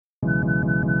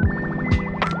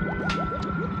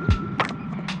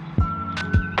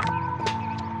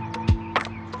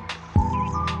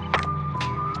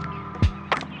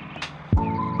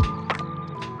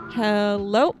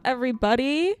Hello,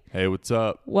 everybody. Hey, what's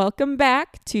up? Welcome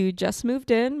back to Just Moved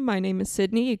In. My name is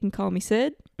Sydney. You can call me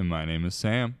Sid. And my name is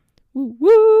Sam. Woo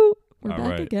woo. We're All back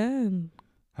right. again.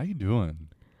 How you doing?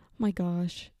 My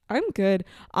gosh. I'm good.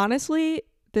 Honestly,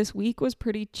 this week was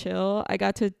pretty chill. I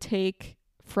got to take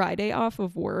Friday off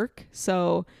of work,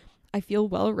 so I feel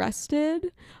well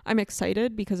rested. I'm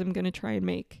excited because I'm going to try and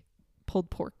make pulled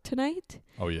pork tonight.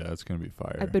 Oh, yeah, it's going to be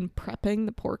fire. I've been prepping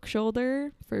the pork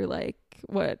shoulder for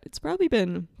it's probably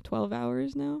been 12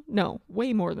 hours now. No,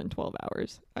 way more than 12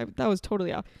 hours. That was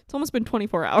totally off. It's almost been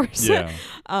 24 hours. Yeah.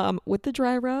 With the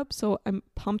dry rub. So I'm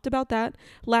pumped about that.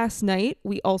 Last night,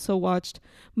 we also watched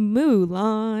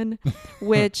Mulan,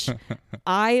 which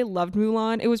I loved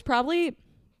Mulan. It was probably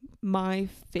my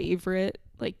favorite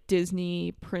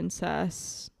Disney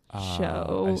princess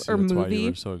show or movie. That's why you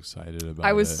were so excited about it.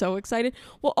 I was so excited.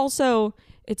 Well, also,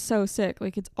 it's so sick.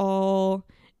 It's all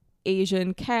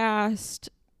Asian cast,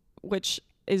 which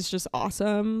is just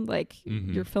awesome.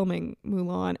 You're filming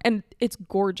Mulan, and it's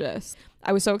gorgeous.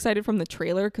 I was so excited from the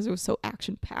trailer because it was so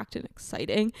action-packed and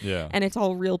exciting. Yeah. And it's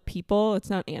all real people. It's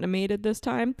not animated this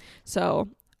time. So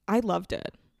I loved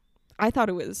it. I thought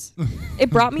it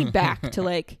brought me back to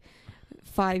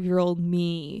 5-year-old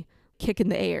me kicking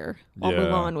the air while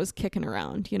Mulan was kicking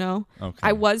around, you know? Okay.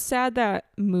 I was sad that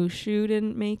Mushu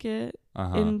didn't make it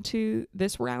into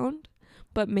this round,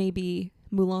 but maybe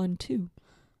Mulan 2.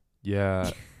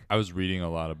 Yeah. I was reading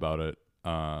a lot about it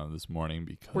this morning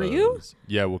because... Were you?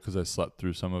 Yeah, well, because I slept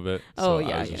through some of it. Oh, so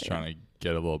yeah, I was just trying to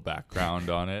get a little background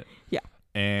on it. Yeah.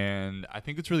 And I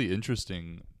think it's really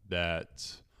interesting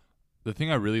that the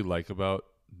thing I really like about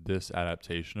this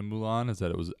adaptation of Mulan is that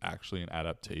it was actually an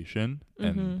adaptation.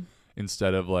 And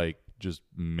instead of just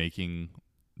making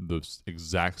the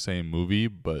exact same movie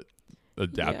but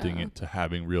adapting it to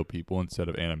having real people instead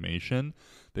of animation,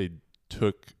 they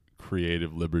took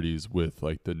creative liberties with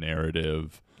the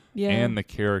narrative and the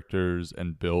characters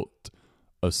and built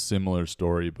a similar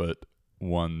story but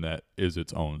one that is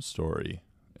its own story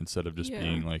instead of just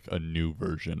being a new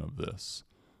version of this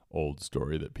old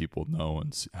story that people know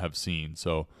and have seen.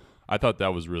 So I thought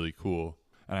that was really cool.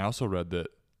 And I also read that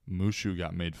Mushu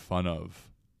got made fun of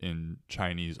in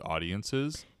Chinese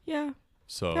audiences. Yeah.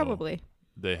 So probably.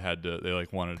 They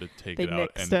wanted to take They it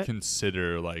out and it.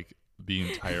 consider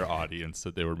the entire audience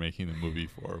that they were making the movie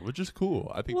for, which is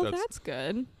cool. I think that's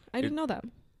good. I didn't know that.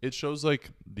 It shows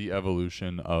the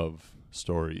evolution of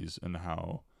stories and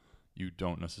how you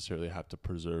don't necessarily have to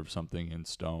preserve something in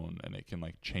stone, and it can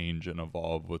change and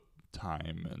evolve with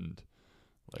time and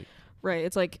Right.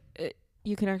 It's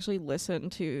you can actually listen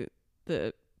to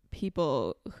the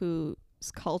people whose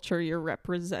culture you're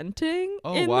representing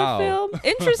in the film.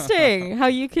 Interesting how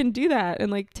you can do that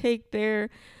and take their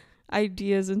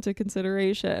ideas into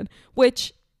consideration,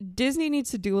 which Disney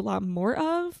needs to do a lot more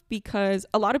of, because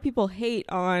a lot of people hate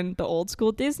on the old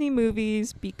school Disney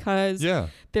movies because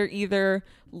they're either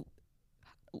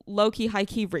low-key,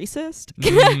 high-key racist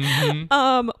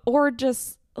or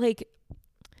just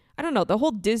I don't know, the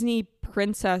whole Disney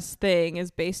princess thing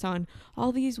is based on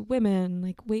all these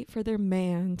women wait for their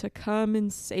man to come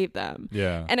and save them.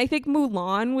 Yeah. And I think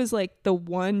Mulan was the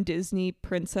one Disney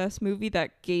princess movie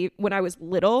that when I was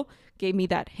little, gave me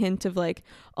that hint of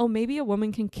oh, maybe a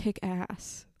woman can kick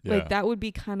ass. Yeah. That would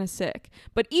be kind of sick.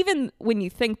 But even when you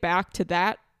think back to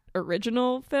that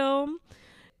original film,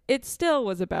 it still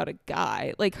was about a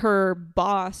guy. Her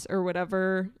boss or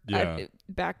whatever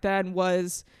back then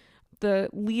was the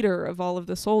leader of all of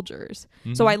the soldiers.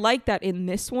 So I like that in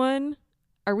this one.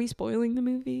 Are we spoiling the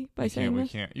movie by saying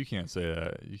this? You can't say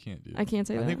that. You can't do that. I can't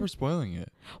say that. I think we're spoiling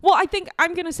it. Well, I think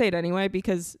I'm going to say it anyway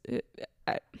because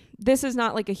this is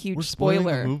not a huge We're spoiling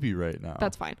spoiler. the movie right now.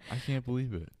 That's fine. I can't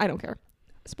believe it. I don't care.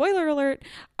 Spoiler alert.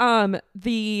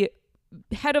 The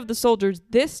head of the soldiers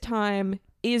this time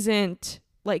isn't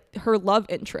her love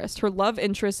interest. Her love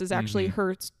interest is actually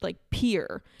her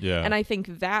peer. Yeah. And I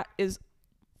think that is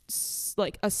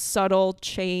a subtle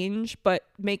change, but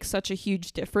makes such a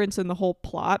huge difference in the whole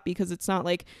plot, because it's not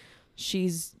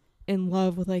she's in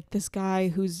love with this guy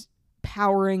who's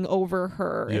powering over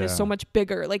her and is so much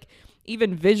bigger.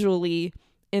 Even visually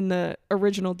in the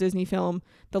original Disney film,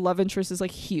 the love interest is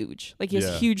huge. He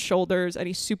has huge shoulders and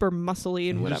he's super muscly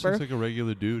and whatever. He just looks like a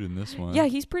regular dude in this one. Yeah,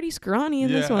 he's pretty scrawny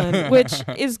in this one, which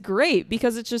is great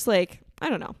because it's just I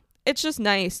don't know. It's just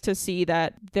nice to see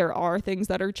that there are things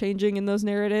that are changing in those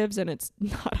narratives, and it's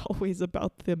not always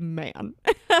about the man.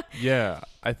 Yeah,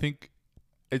 I think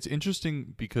it's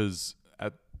interesting because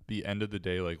at the end of the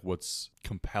day, what's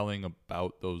compelling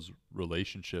about those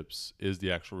relationships is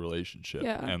the actual relationship.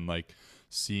 Yeah. And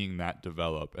seeing that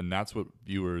develop. And that's what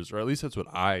viewers, or at least that's what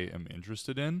I am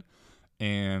interested in.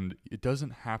 And it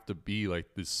doesn't have to be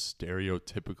like this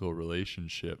stereotypical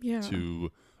relationship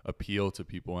to appeal to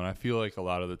people. And I feel like a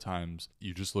lot of the times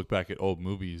you just look back at old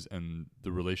movies and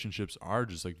the relationships are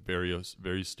just like very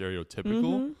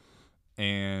stereotypical.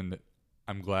 And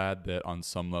I'm glad that on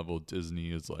some level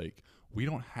Disney is like, we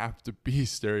don't have to be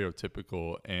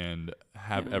stereotypical and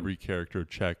have every character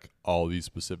check all these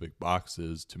specific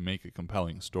boxes to make a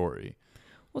compelling story.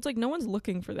 Well, it's like no one's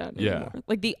looking for that anymore.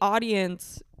 Like the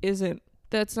audience isn't,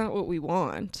 that's not what we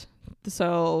want.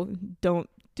 So don't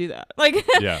do that. Like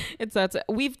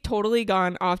we've totally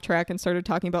gone off track and started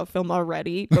talking about film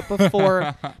already. But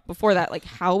before that, like,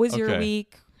 how was your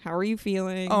week? How are you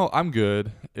feeling? Oh, I'm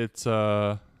good.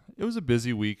 It was a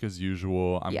busy week as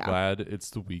usual. I'm glad it's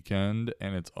the weekend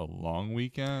and it's a long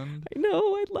weekend. I know.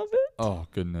 I love it. Oh,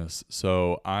 goodness.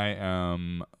 So I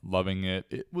am loving it.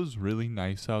 It was really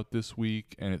nice out this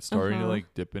week and it's starting to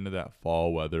like dip into that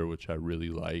fall weather, which I really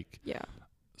like. Yeah.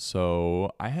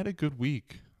 So I had a good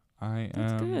week. That's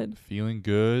am feeling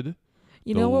good.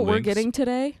 You know what we're getting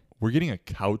today? We're getting a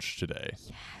couch today.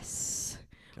 Yes.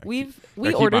 We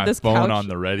ordered this phone couch on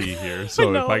the ready here.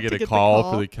 So if I get a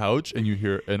call for the couch and you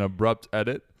hear an abrupt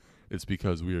edit, it's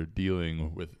because we are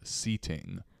dealing with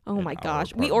seating. Oh my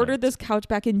gosh. We ordered this couch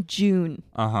back in June.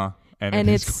 Uh-huh. And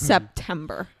it's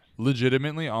September.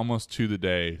 Legitimately almost to the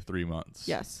day 3 months.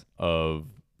 Yes. Of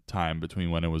time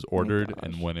between when it was ordered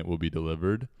and when it will be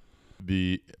delivered.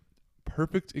 The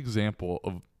perfect example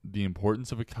of the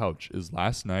importance of a couch is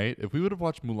last night. If we would have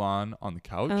watched Mulan on the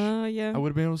couch, I would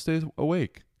have been able to stay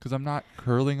awake because I'm not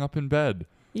curling up in bed.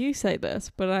 You say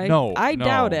this, but I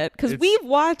doubt it because we've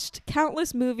watched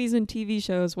countless movies and TV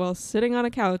shows while sitting on a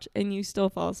couch and you still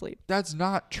fall asleep. That's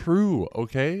not true,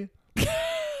 okay?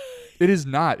 It is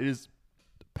not. It is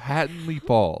patently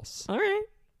false. All right.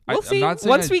 We'll see.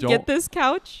 Once we get this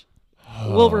couch,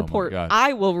 we'll report.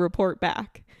 I will report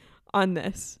back on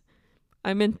this.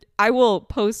 I will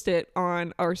post it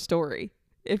on our story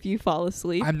if you fall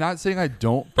asleep. I'm not saying I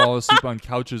don't fall asleep on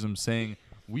couches. I'm saying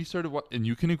we started, and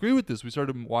you can agree with this, we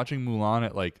started watching Mulan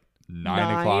at like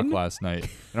 9 o'clock last night.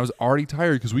 And I was already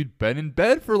tired because we'd been in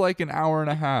bed for like an hour and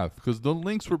a half because the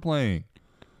Lynx were playing.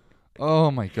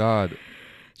 Oh my God.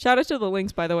 Shout out to the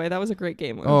Lynx, by the way. That was a great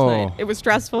game last night. It was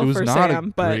stressful for Sam, but it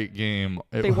was not a great game.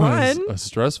 It was won. A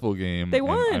stressful game. They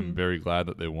won. And I'm very glad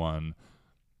that they won.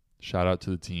 Shout out to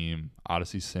the team.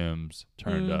 Odyssey Sims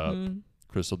turned up.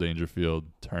 Crystal Dangerfield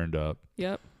turned up.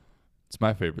 Yep. It's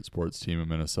my favorite sports team in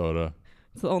Minnesota.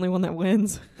 It's the only one that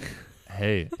wins.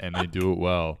 Hey, and they do it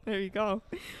well. There you go.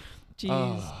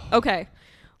 Jeez. Okay.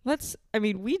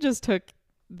 We just took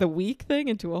the week thing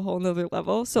into a whole nother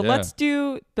level. So let's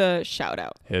do the shout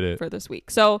out for this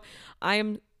week. So I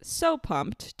am so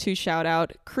pumped to shout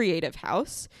out Creative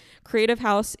House. Creative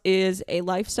House is a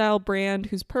lifestyle brand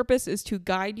whose purpose is to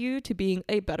guide you to being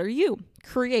a better you.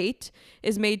 Create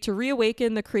is made to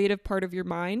reawaken the creative part of your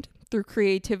mind. Through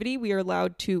creativity, we are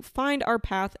allowed to find our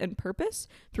path and purpose.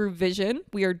 Through vision,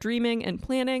 we are dreaming and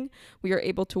planning. We are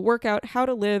able to work out how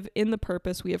to live in the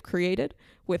purpose we have created.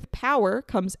 With power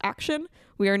comes action.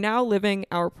 We are now living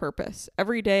our purpose.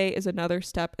 Every day is another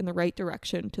step in the right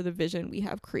direction to the vision we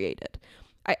have created.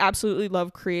 I absolutely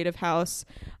love Creative House.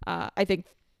 I think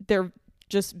their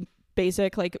just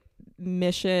basic like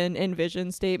mission and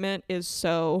vision statement is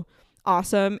so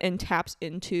awesome and taps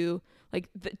into like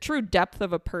the true depth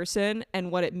of a person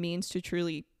and what it means to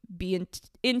truly be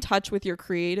in touch with your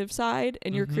creative side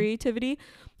and your creativity.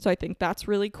 So I think that's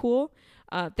really cool.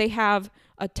 They have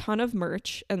a ton of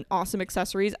merch and awesome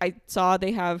accessories. I saw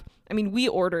they have, we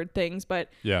ordered things, but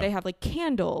they have like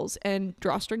candles and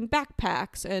drawstring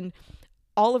backpacks, and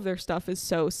all of their stuff is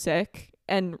so sick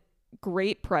and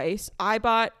great price. I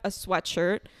bought a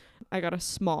sweatshirt. I got a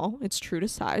small. It's true to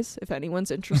size if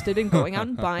anyone's interested in going out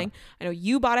and buying. I know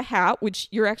you bought a hat, which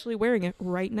you're actually wearing it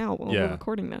right now while we're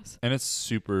recording this. And it's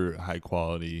super high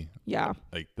quality. Yeah.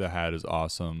 Like the hat is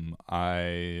awesome.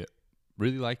 I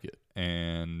really like it.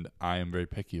 And I am very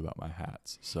picky about my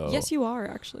hats. So yes, you are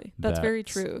actually. That's very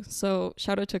true. So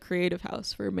shout out to Creative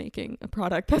House for making a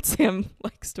product that Sam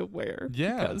likes to wear.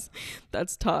 Yeah. Because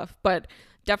that's tough. But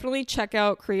definitely check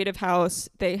out Creative House.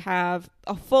 They have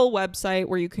a full website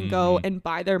where you can go and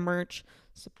buy their merch,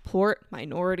 support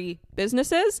minority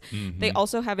businesses. They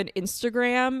also have an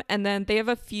Instagram, and then they have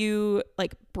a few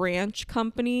like branch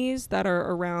companies that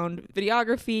are around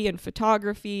videography and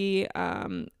photography.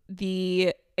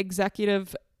 The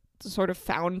executive sort of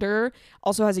founder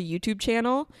also has a YouTube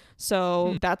channel.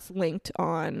 So that's linked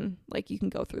on, like, you can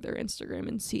go through their Instagram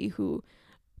and see who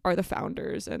are the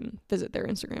founders, and visit their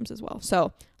Instagrams as well.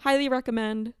 So highly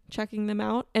recommend checking them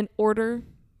out and order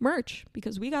merch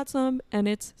because we got some and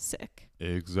it's sick.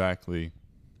 Exactly.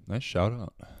 Nice shout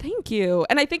out. Thank you.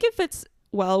 And I think it fits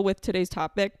well with today's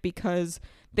topic because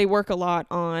they work a lot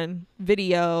on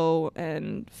video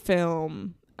and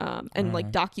film and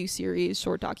like docuseries,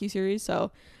 short docuseries.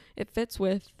 So it fits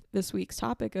with this week's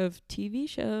topic of TV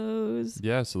shows.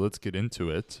 Yeah, so let's get into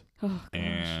it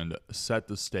and set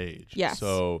the stage. Yes.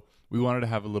 So we wanted to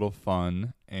have a little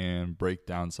fun and break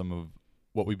down some of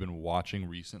what we've been watching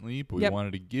recently, but we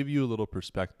wanted to give you a little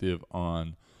perspective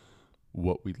on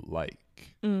what we like.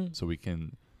 So we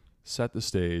can set the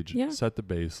stage, set the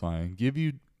baseline, give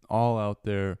you all out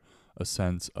there a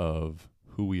sense of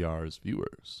who we are as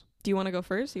viewers. Do you want to go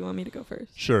first? Do you want me to go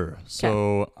first? Sure.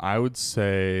 So I would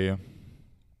say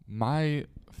my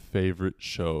favorite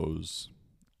shows,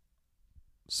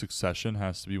 Succession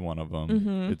has to be one of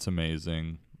them. It's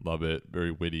amazing. Love it.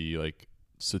 Very witty, like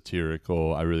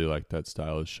satirical. I really like that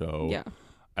style of show. Yeah.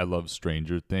 I love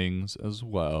Stranger Things as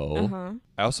well.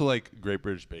 I also like Great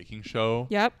British Baking Show.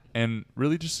 Yep. And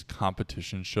really just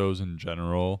competition shows in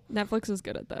general. Netflix is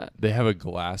good at that. They have a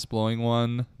glass blowing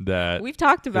one that we've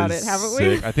talked about it, haven't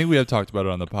we? I think we have talked about it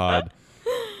on the pod.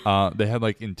 They had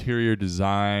like interior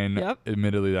design. Yep.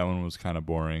 Admittedly, that one was kind of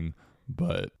boring,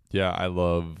 but yeah, I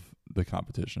love the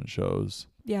competition shows.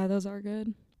 Yeah, those are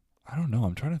good. I don't know.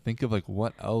 I'm trying to think of like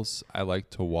what else I like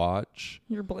to watch.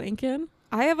 You're blanking?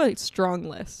 I have a strong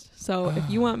list, so if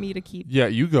you want me to keep... Yeah,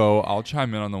 you go. I'll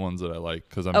chime in on the ones that I like,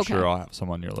 because I'm sure I'll have some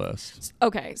on your list.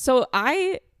 Okay, so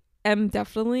I am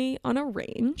definitely on a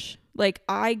range. Like,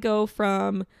 I go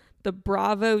from the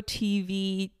Bravo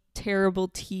TV, terrible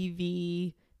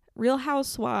TV, Real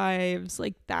Housewives,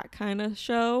 like that kind of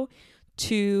show,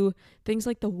 to things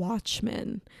like The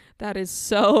Watchmen. That is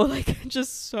so, like,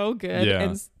 just so good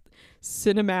and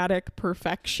cinematic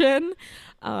perfection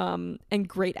and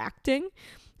great acting.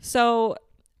 So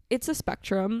it's a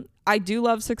spectrum. I do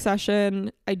love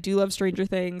Succession. I do love Stranger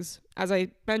Things. As I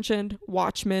mentioned,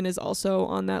 Watchmen is also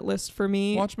on that list for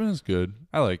me. Watchmen is good.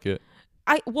 I like it.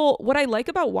 What I like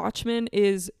about Watchmen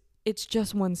is it's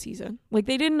just one season. Like,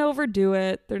 they didn't overdo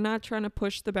it. They're not trying to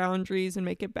push the boundaries and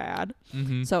make it bad.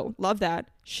 So love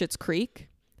that. Schitt's Creek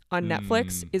on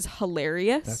Netflix is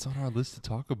hilarious. That's on our list to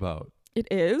talk about. It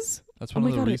is? That's one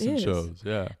of the recent shows.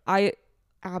 Yeah. I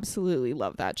absolutely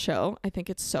love that show. I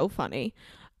think it's so funny.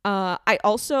 I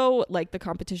also like the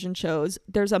competition shows.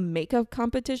 There's a makeup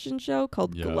competition show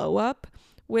called Glow Up,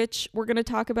 which we're going to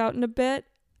talk about in a bit.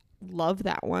 Love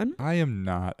that one. I am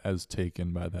not as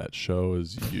taken by that show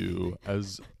as you,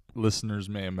 as listeners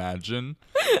may imagine.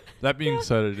 That being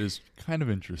said, it is kind of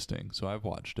interesting, so I've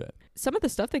watched it. Some of the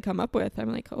stuff they come up with,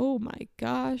 I'm like, oh my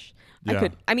gosh. Yeah.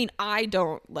 I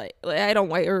don't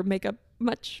wear makeup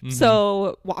much.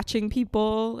 So watching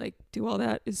people like do all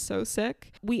that is so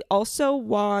sick. We also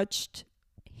watched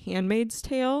Handmaid's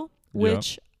Tale,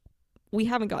 which we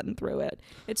haven't gotten through it.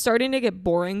 It's starting to get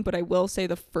boring, but I will say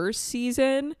the first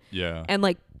season and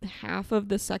like half of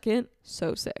the second,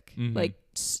 so sick. Like,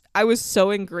 I was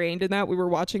so ingrained in that. We were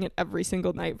watching it every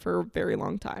single night for a very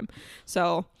long time.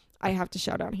 So I have to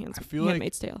shout out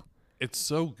Handmaid's Tale. It's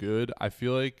so good. I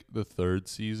feel like the third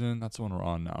season, that's the one we're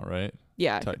on now, right?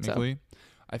 Yeah, technically.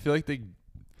 I feel like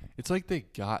they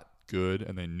got good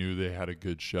and they knew they had a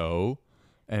good show,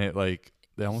 and it like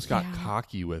they almost got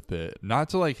cocky with it. Not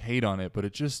to like hate on it, but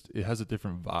it has a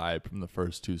different vibe from the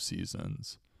first two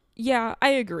seasons. Yeah, I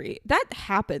agree. That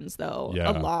happens though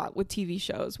a lot with TV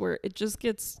shows where it just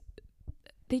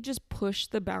they just push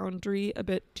the boundary a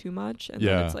bit too much, and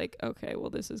then it's like, okay, well,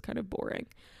 this is kind of boring.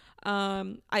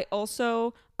 I'm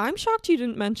shocked you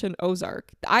didn't mention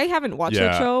Ozark. I haven't watched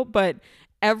that show, but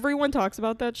everyone talks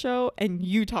about that show, and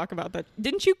you talk about that.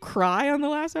 Didn't you cry on the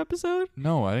last episode?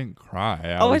 No, I didn't cry.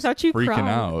 I thought you freaking cried.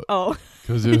 Out. Oh,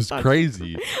 because it was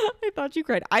crazy. I thought you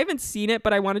cried. I haven't seen it,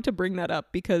 but I wanted to bring that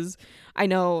up because I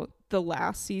know the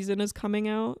last season is coming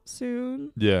out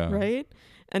soon. Yeah. Right?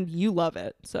 And you love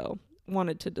it, so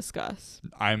wanted to discuss.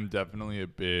 I'm definitely a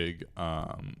big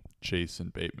Jason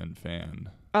Bateman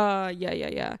fan.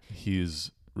 Yeah.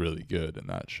 He's really good in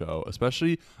that show.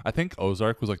 Especially, I think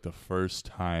Ozark was like the first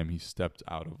time he stepped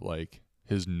out of like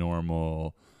his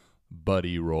normal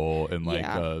buddy role in like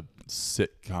a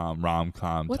sitcom,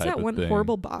 rom-com What's type that of one? thing.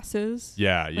 Horrible Bosses?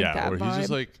 Yeah. Where he's just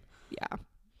like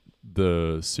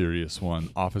the serious one.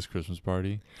 Office Christmas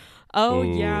Party. Oh,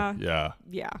 yeah.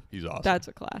 Yeah. He's awesome. That's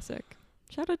a classic.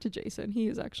 Shout out to Jason. He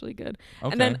is actually good.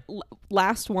 Okay. And then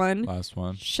last one.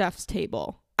 Chef's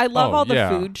Table. I love all the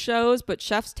food shows, but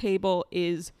Chef's Table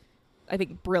is I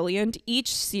think, brilliant.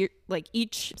 Each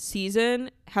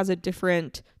season has a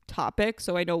different topic.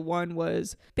 So I know one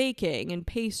was baking and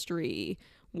pastry.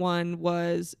 One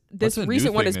was this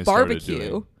recent one is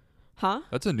barbecue. Huh?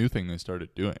 That's a new thing they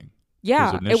started doing.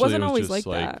 Yeah, it wasn't always just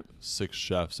like that. 6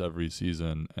 chefs every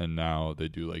season, and now they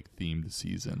do like themed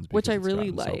seasons, which I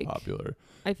really like. So popular.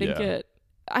 I think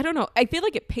I don't know. I feel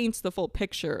like it paints the full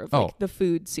picture of like the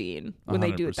food scene when 100%.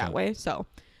 They do it that way. So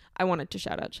I wanted to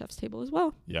shout out Chef's Table as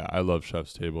well. Yeah, I love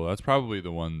Chef's Table. That's probably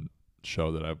the one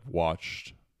show that I've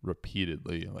watched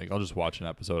repeatedly. Like I'll just watch an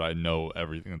episode, I know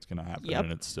everything that's gonna happen,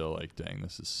 and it's still like, dang,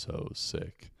 this is so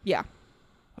sick. Yeah,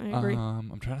 I agree.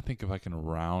 I'm trying to think if I can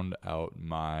round out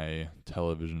my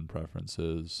television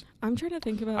preferences. I'm trying to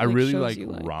think about. I really like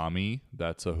Rami.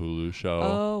 That's a Hulu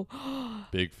show. Oh,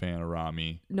 big fan of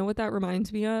Rami. Know what that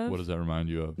reminds me of? What does that remind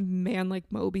you of? Man Like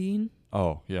Mobeen.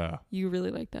 Oh yeah, you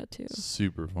really like that too.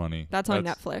 Super funny. That's on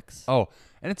Netflix. Oh,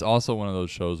 and it's also one of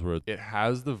those shows where it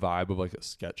has the vibe of like a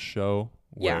sketch show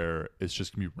where it's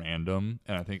just gonna be random.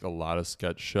 And I think a lot of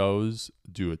sketch shows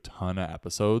do a ton of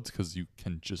episodes because you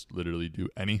can just literally do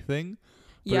anything.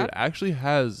 But it actually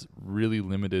has really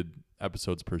limited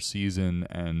episodes per season,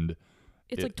 and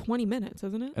it's like 20 minutes,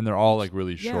 isn't it? And they're all like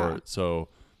really short, so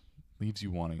leaves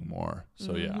you wanting more.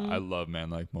 So yeah, I love Man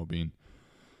Like Mobeen.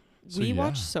 So, we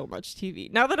watch so much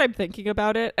TV. Now that I'm thinking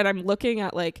about it and I'm looking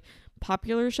at like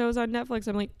popular shows on Netflix,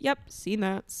 I'm like, yep, seen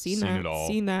that.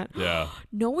 Yeah.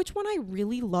 Know which one I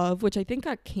really love, which I think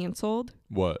got canceled?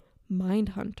 What?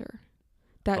 Mindhunter.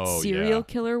 That serial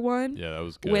killer one. Yeah, that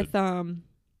was good. With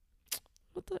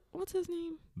what's his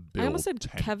name? Bill I almost said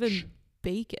Tench. Kevin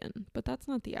Bacon, but that's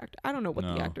not the actor. I don't know what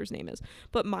the actor's name is.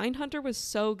 But Mindhunter was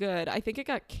so good. I think it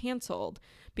got canceled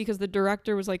because the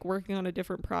director was like working on a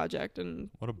different project,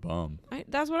 and what a bum.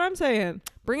 That's what I'm saying.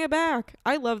 Bring it back.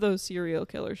 I love those serial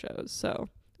killer shows. So,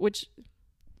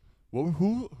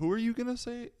 who are you gonna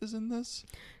say is in this?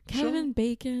 Kevin show?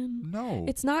 Bacon. No,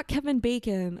 it's not Kevin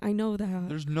Bacon. I know that.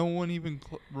 There's no one even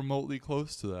remotely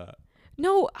close to that.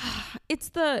 No, it's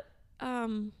the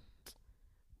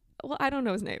well, I don't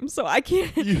know his name, so I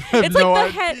can't. It's no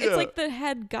like the idea. head. It's like the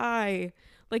head guy,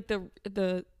 like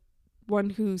the one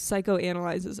who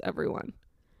psychoanalyzes everyone.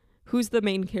 Who's the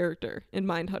main character in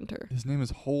Mindhunter? His name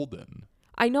is Holden.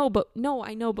 I know, but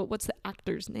what's the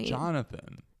actor's name?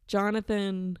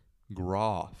 Jonathan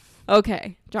Groff.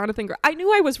 Okay, Jonathan Groff. I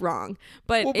knew I was wrong,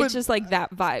 but it's just like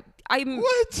that vibe.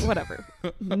 Whatever.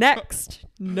 Next.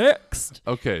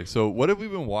 Okay, so what have we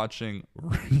been watching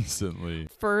recently?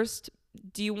 First,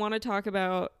 do you want to talk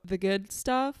about the good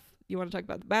stuff? You want to talk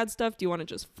about the bad stuff? Do you want to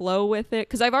just flow with it?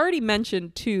 Because I've already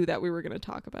mentioned 2 that we were going to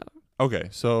talk about. Okay,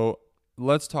 so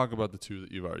let's talk about the 2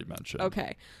 that you've already mentioned.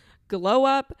 Okay. Glow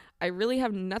Up. I really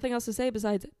have nothing else to say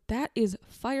besides that is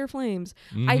Fire Flames.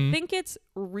 I think it's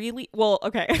really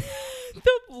okay.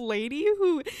 The lady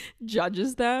who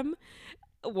judges them,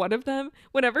 one of them,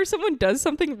 whenever someone does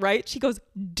something right, she goes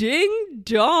ding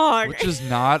dong, which is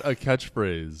not a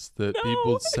catchphrase that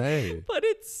people say, but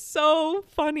it's so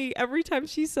funny every time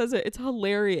she says it. It's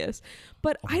hilarious.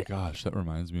 But oh my gosh, that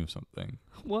reminds me of something.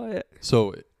 What?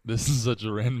 So this is such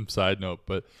a random side note,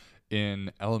 but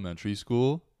in elementary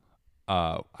school,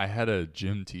 I had a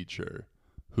gym teacher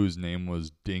whose name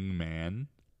was Ding Man.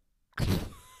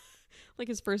 Like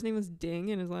his first name was Ding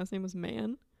and his last name was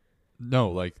Man? No,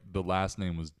 like the last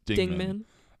name was Dingman.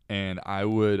 And I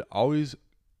would always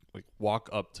like walk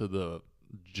up to the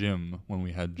gym when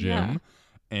we had gym,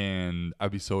 and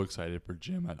I'd be so excited for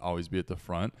gym. I'd always be at the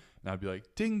front, and I'd be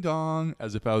like ding dong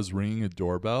as if I was ringing a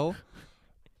doorbell.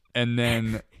 And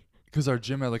then because our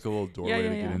gym had like a little doorway to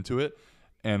get into it,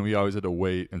 and we always had to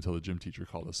wait until the gym teacher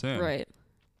called us in. Right.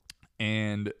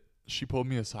 And she pulled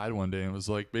me aside one day and was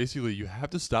like, basically, you have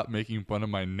to stop making fun of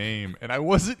my name. And I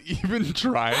wasn't even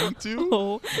trying to.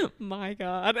 Oh, my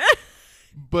God.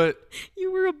 But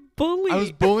you were a bully. I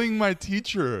was bullying my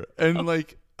teacher. And,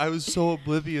 like, I was so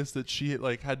oblivious that she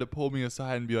like had to pull me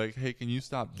aside and be like, hey, can you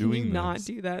stop doing this? Not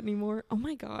do that anymore? Oh,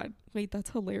 my God. Wait,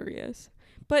 that's hilarious.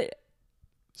 But.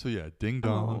 So, yeah, ding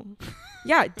dong. Oh.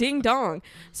 Yeah, ding dong.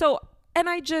 So, and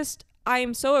I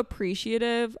am so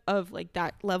appreciative of like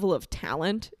that level of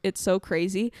talent. It's so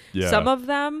crazy. Yeah. Some of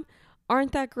them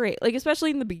aren't that great. Like, especially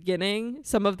in the beginning,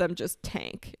 some of them just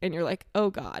tank and you're like, oh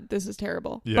God, this is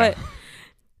terrible. Yeah. But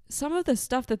some of the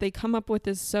stuff that they come up with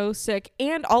is so sick.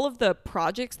 And all of the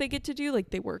projects they get to do, like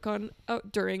they work on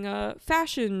during a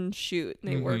fashion shoot.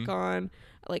 And they work on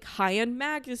like high-end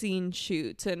magazine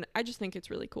shoots. And I just think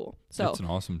it's really cool. So it's an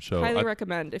awesome show. Highly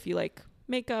recommend if you like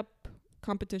makeup,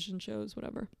 competition shows,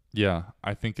 whatever. Yeah,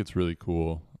 I think it's really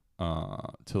cool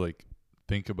to like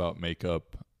think about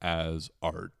makeup as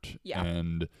art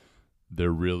and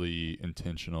they're really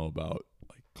intentional about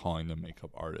like calling them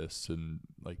makeup artists, and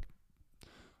like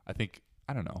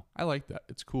I don't know. I like that.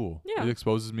 It's cool. Yeah. It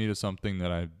exposes me to something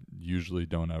that I usually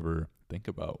don't ever think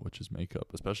about, which is makeup,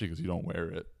 especially because you don't wear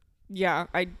it. Yeah,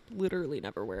 I literally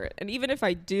never wear it. And even if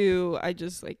I do, I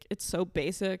just like it's so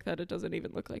basic that it doesn't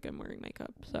even look like I'm wearing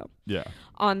makeup. So yeah.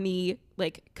 On the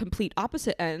like complete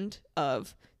opposite end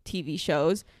of TV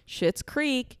shows, Schitt's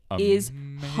Creek is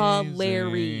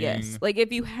hilarious. Like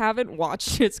if you haven't watched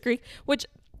Schitt's Creek, which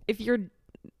if you're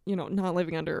not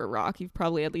living under a rock, you've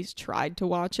probably at least tried to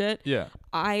watch it. Yeah.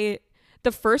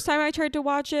 The first time I tried to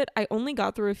watch it, I only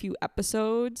got through a few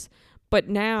episodes, but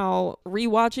now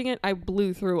rewatching it, I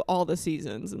blew through all the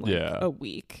seasons in like a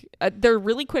week. They're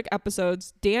really quick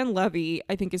episodes. Dan Levy,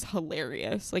 I think, is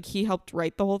hilarious. Like he helped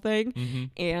write the whole thing,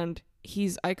 and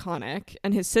he's iconic.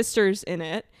 And his sister's in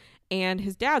it, and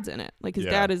his dad's in it. Like his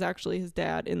dad is actually his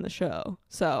dad in the show.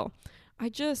 So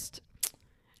it's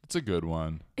a good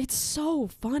one. It's so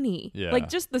funny. Yeah. Like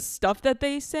just the stuff that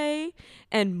they say,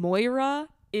 and Moira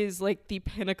is like the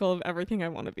pinnacle of everything I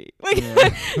want to be. Like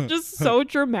just so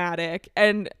dramatic,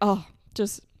 and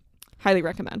just highly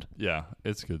recommend. Yeah,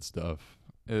 it's good stuff.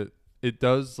 It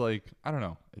does, like, I don't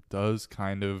know, it does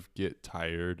kind of get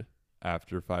tired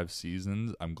after 5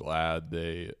 seasons. I'm glad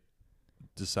they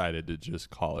decided to just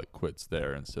call it quits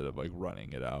there instead of like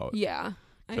running it out. Yeah,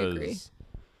 I agree.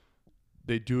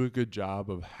 They do a good job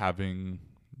of having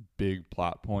big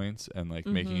plot points and like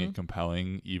making it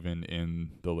compelling even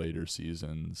in the later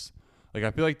seasons. Like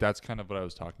I feel like that's kind of what I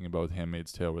was talking about with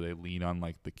Handmaid's Tale, where they lean on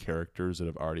like the characters that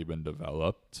have already been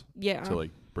developed to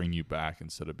like bring you back,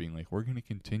 instead of being like, we're going to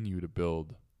continue to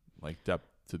build like depth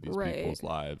to these people's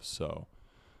lives. So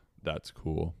that's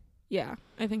cool. Yeah,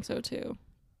 I think so too.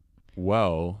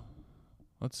 Well,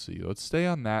 let's see. Let's stay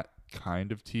on that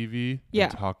kind of TV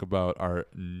and talk about our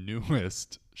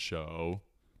newest show,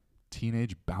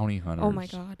 Teenage Bounty Hunters. Oh my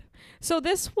God. So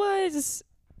this was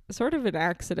sort of an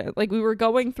accident. Like we were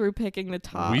going through picking the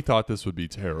top. We thought this would be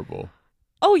terrible.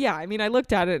 Oh yeah, I mean I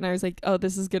looked at it and I was like, oh,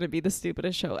 this is going to be the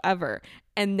stupidest show ever.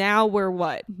 And now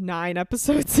we're 9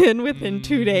 episodes in within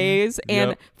 2 days,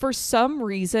 and for some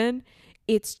reason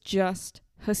it's just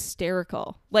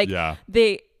hysterical. Like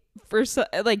they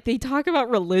talk about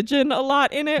religion a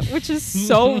lot in it, which is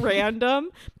so random,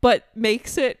 but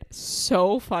makes it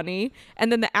so funny.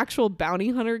 And then the actual bounty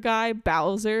hunter guy,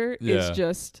 Bowser, is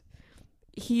just,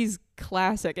 he's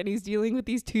classic. And he's dealing with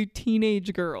these 2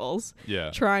 teenage girls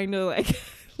trying to like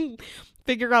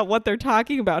figure out what they're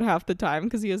talking about half the time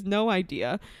because he has no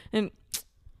idea. And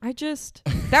that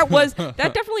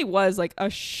definitely was like a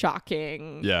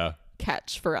shocking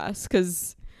catch for us,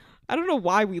 because I don't know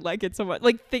why we like it so much.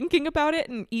 Like thinking about it,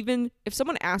 and even if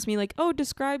someone asked me like, "Oh,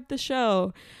 describe the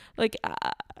show," like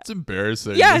it's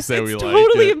embarrassing. Yes, to say it's we totally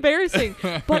like it. Embarrassing.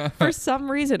 But for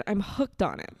some reason, I'm hooked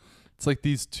on it. It's like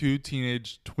these 2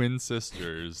 teenage twin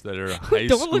sisters that are high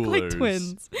don't schoolers. Look like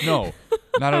twins. No,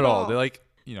 not at all. They're like,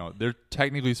 they're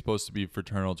technically supposed to be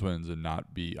fraternal twins and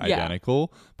not be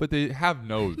identical, but they have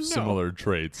no similar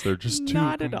traits. They're just 2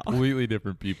 completely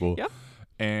different people. Yep.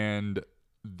 And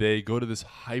they go to this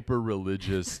hyper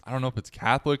religious, I don't know if it's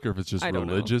Catholic or if it's just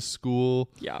religious school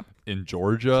in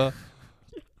Georgia.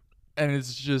 And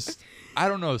it's just, I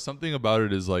don't know, something about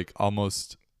it is like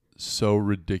almost so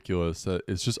ridiculous that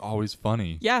it's just always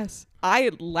funny. Yes,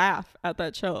 I laugh at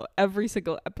that show every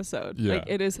single episode. Yeah. Like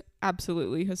it is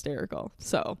absolutely hysterical.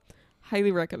 So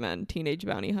highly recommend Teenage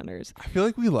Bounty Hunters. I feel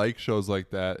like we like shows like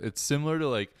that. It's similar to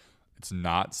like, it's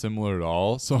not similar at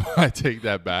all, so I take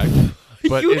that back.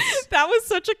 But that was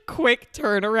such a quick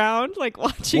turnaround, like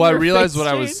watching. Well, I realized what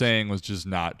I was saying was just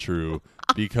not true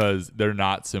because they're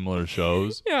not similar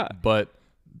shows. Yeah. But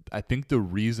I think the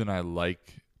reason I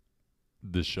like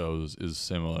the shows is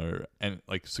similar, and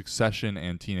like Succession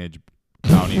and Teenage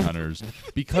Bounty Hunters,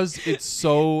 because it's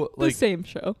so like the same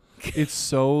show. It's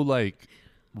so like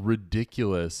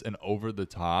ridiculous and over the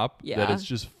top that it's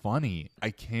just funny.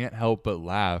 I can't help but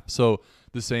laugh. So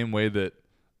the same way that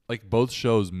like both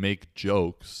shows make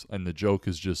jokes, and the joke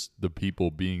is just the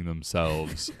people being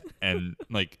themselves. And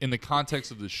like in the context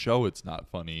of the show, it's not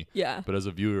funny. Yeah. But as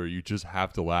a viewer, you just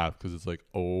have to laugh because it's like,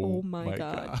 oh my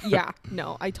God. Yeah.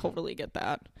 No, I totally get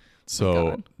that.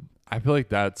 So I feel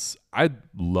like I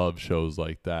love shows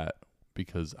like that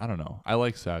because I don't know. I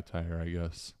like satire, I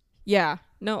guess. Yeah.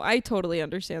 No, I totally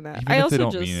understand that. Even if they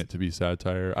don't mean it to be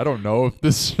satire. I don't know if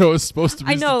this show is supposed to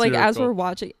be satirical. Like as we're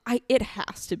watching, it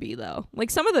has to be though. Like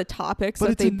some of the topics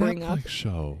that they bring up. But it's a Netflix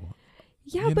show.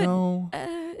 Yeah, but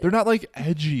they're not like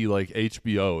edgy like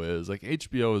HBO is. Like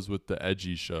HBO is with the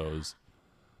edgy shows.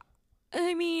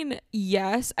 I mean,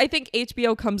 yes. I think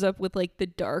HBO comes up with like the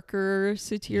darker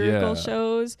satirical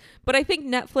shows, but I think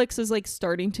Netflix is like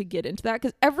starting to get into that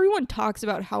because everyone talks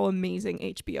about how amazing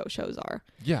HBO shows are.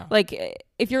 Yeah. Like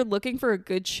if you're looking for a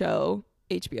good show,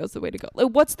 HBO is the way to go. Like,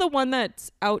 what's the one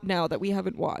that's out now that we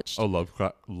haven't watched? Oh,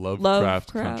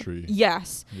 Lovecraft Country.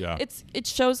 Yes. Yeah. It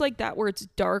shows like that where it's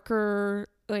darker.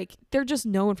 Like they're just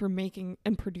known for making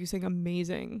and producing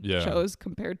amazing shows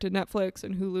compared to Netflix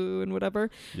and Hulu and whatever.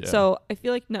 Yeah. So I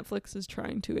feel like Netflix is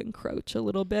trying to encroach a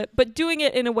little bit, but doing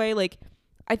it in a way like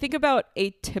I think about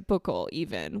Atypical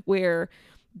even, where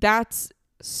that's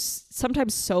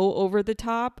sometimes so over the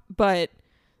top, but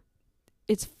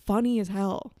it's funny as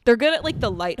hell. They're good at like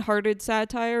the lighthearted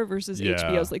satire versus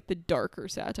HBO's like the darker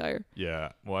satire.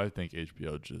 Yeah. Well, I think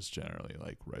HBO just generally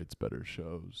like writes better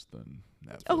shows than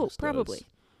Netflix. Oh, probably. Does.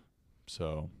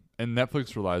 So, and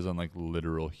Netflix relies on like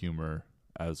literal humor,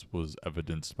 as was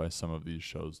evidenced by some of these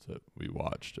shows that we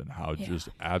watched, and how just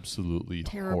absolutely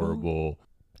horrible.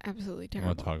 Absolutely terrible. You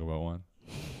want to talk about one?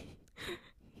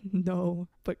 No,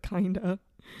 but kinda.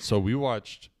 So we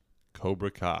watched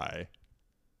Cobra Kai,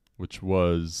 which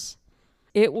was...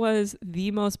 It was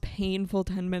the most painful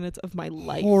 10 minutes of my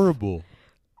life. Horrible.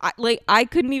 I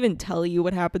couldn't even tell you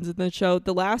what happens in the show.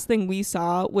 The last thing we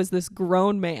saw was this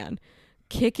grown man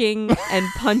kicking and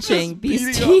punching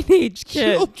these teenage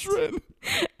kids, children,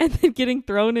 and then getting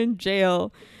thrown in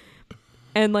jail.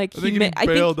 And like he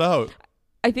bailed out.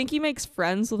 I think he makes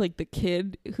friends with like the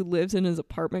kid who lives in his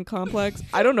apartment complex.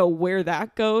 I don't know where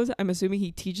that goes. I'm assuming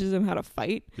he teaches him how to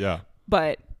fight. Yeah.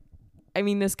 But I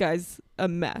mean, this guy's a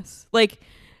mess. Like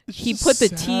he put the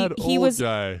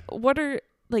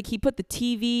he put the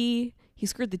TV, he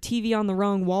screwed the TV on the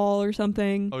wrong wall or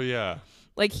something. Oh yeah.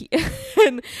 Like he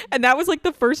and that was like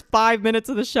the first 5 minutes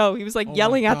of the show. He was like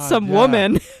yelling at some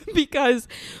woman because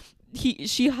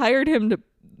she hired him to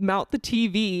mount the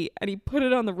TV and he put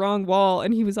it on the wrong wall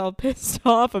and he was all pissed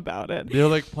off about it. They're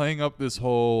like playing up this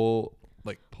whole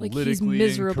like politically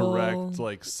incorrect,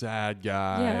 like sad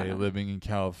guy living in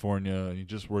California, and he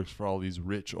just works for all these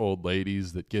rich old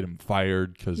ladies that get him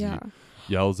fired because he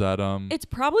yells at them. It's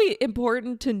probably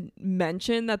important to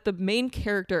mention that the main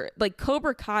character, like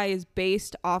Cobra Kai, is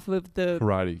based off of the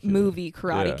movie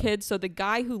Karate Kid. So the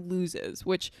guy who loses,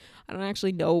 which I don't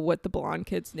actually know what the blonde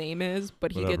kid's name is,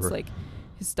 but he gets like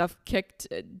his stuff kicked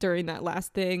during that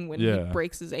last thing when he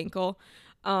breaks his ankle.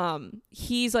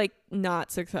 He's like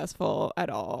not successful at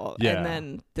all, and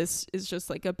then this is just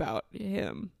like about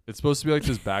him. It's supposed to be like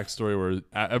this backstory where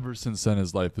ever since then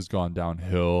his life has gone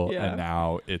downhill, and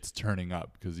now it's turning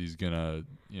up because he's gonna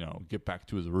get back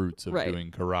to his roots of doing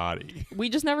karate. We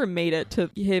just never made it to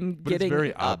him but getting it's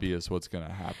very up. obvious what's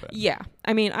gonna happen.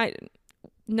 I mean,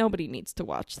 nobody needs to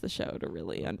watch the show to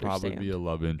really understand. Probably be a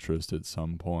love interest at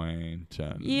some point,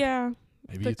 and maybe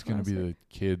it's gonna be the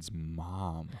kid's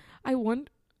mom. I wonder.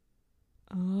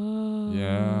 Oh.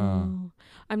 Yeah.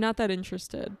 I'm not that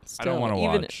interested. Still. I don't want to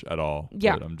watch at all.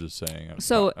 Yeah. But I'm just saying.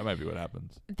 So that might be what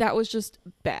happens. That was just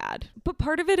bad. But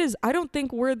part of it is I don't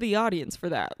think we're the audience for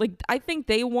that. Like I think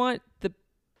they want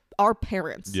our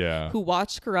parents who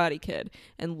watched Karate Kid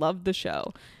and loved the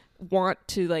show want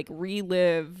to like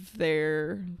relive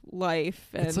their life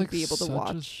and like be able to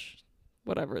watch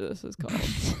whatever this is called.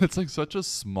 It's like such a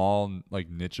small like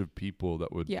niche of people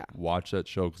that would watch that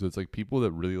show, because it's like people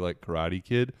that really like Karate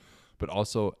Kid but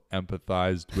also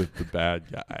empathized with the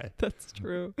bad guy. That's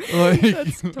true.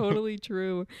 That's totally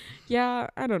true. Yeah,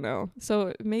 I don't know.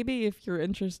 So maybe if you're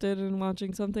interested in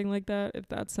watching something like that, if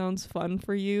that sounds fun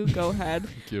for you, go ahead.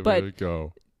 Give it a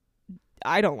go.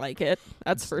 I don't like it.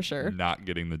 That's for sure. Not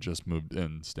getting the just moved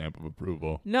in stamp of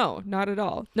approval. No, not at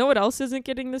all. Know what else isn't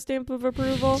getting the stamp of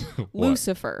approval?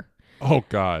 Lucifer. Oh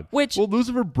God.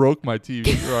 Lucifer broke my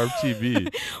TV or our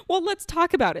TV. Well, let's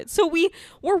talk about it. So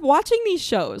we're watching these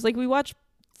shows. Like we watched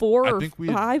 4 or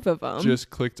 5 of them. Just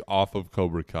clicked off of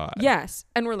Cobra Kai. Yes.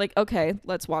 And we're like, okay,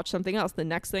 let's watch something else. The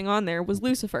next thing on there was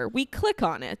Lucifer. We click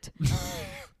on it.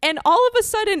 And all of a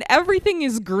sudden, everything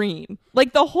is green.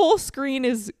 Like the whole screen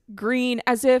is green,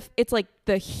 as if it's like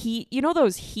the heat. You know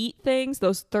those heat things,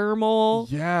 those thermal.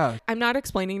 Yeah. I'm not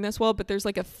explaining this well, but there's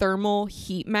like a thermal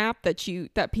heat map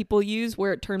that people use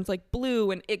where it turns like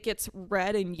blue and it gets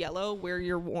red and yellow where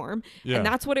you're warm. Yeah. And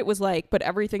that's what it was like, but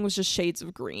everything was just shades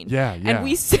of green. Yeah. And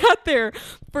we sat there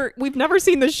we've never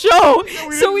seen the show,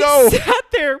 so we sat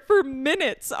there for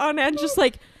minutes on end, just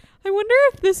like, I wonder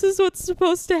if this is what's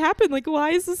supposed to happen. Like, why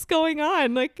is this going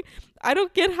on? Like, I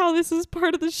don't get how this is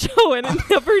part of the show, and it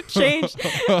never changed.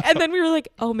 And then we were like,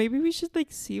 oh, maybe we should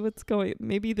like see what's going.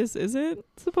 Maybe this isn't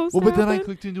supposed to happen. Well, but then I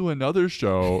clicked into another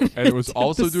show, and it was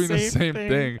also doing the same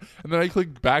thing. And then I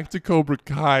clicked back to Cobra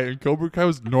Kai, and Cobra Kai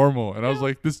was normal. And I was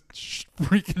like, this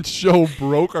freaking show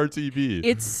broke our TV.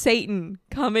 It's Satan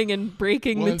coming and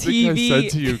breaking the I TV. think I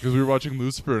said to you, because we were watching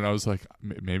Lucifer, and I was like,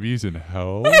 maybe he's in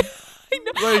hell. I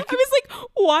know. I was like,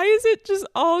 why is it just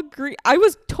all green? I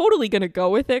was totally going to go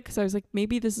with it because I was like,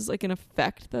 maybe this is like an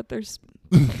effect that they're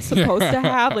supposed to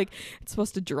have. Like, it's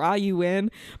supposed to draw you in.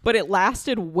 But it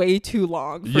lasted way too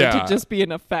long for it to just be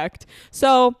an effect.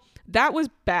 So that was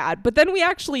bad. But then we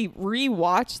actually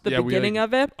rewatched the beginning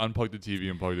of it. Unplugged the TV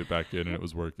and plugged it back in, and it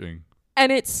was working.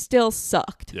 And it still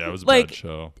sucked. Yeah, it was a bad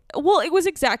show. Well, it was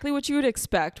exactly what you would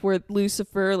expect, where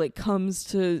Lucifer like comes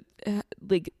to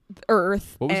like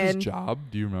Earth. What was his job?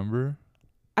 Do you remember?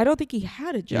 I don't think he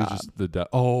had a job. He was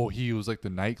just he was like the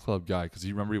nightclub guy, because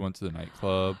you remember he went to the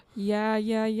nightclub. Yeah.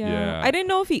 I didn't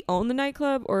know if he owned the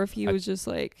nightclub or if he was just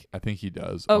like. I think he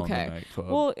does. Own the nightclub.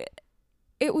 Well,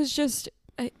 it was just.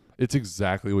 It's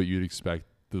exactly what you'd expect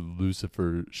the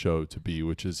Lucifer show to be,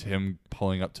 which is him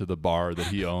pulling up to the bar that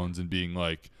he owns and being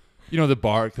like, the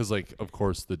bar, because like of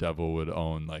course the devil would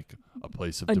own like a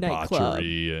place of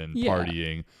debauchery and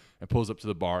partying, and pulls up to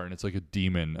the bar and it's like a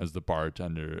demon as the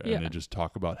bartender, and they just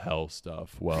talk about hell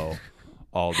stuff. Well,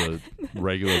 all the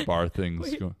regular bar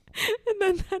things go. And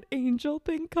then that angel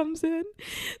thing comes in,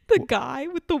 the guy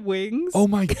with the wings. Oh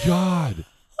my god.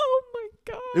 Oh my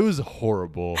god. It was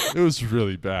horrible. It was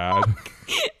really bad.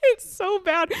 It's so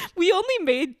bad. We only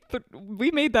made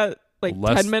that like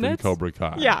less 10 minutes. Than Cobra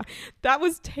Kai. Yeah, that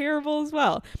was terrible as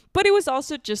well. But it was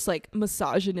also just like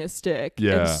misogynistic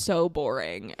and so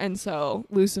boring. And so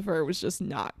Lucifer was just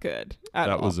not good at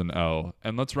all. That was an L.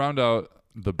 And let's round out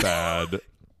the bad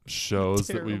shows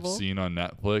that we've seen on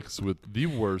Netflix with the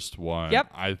worst one.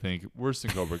 Yep. I think worse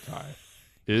than Cobra Kai.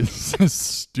 Is a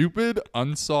stupid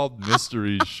unsolved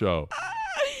mystery show.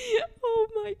 Oh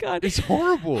my god. It's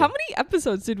horrible. How many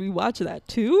episodes did we watch of that?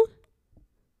 2?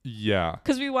 Yeah.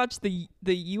 Because we watched the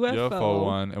UFO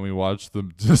one, and we watched the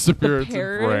disappearance in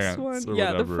France one.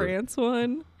 Yeah, the France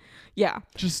one. Yeah.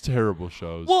 Just terrible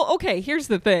shows. Well, okay, here's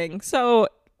the thing. So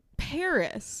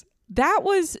Paris, that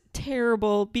was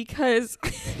terrible because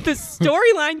the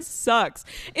storyline sucks.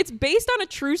 It's based on a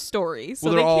true story.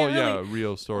 So they're all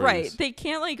real stories. Right. They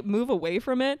can't like move away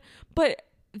from it. But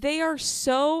they are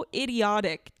so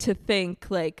idiotic to think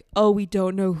like, oh, we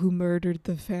don't know who murdered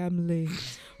the family.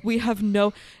 We have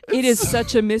it is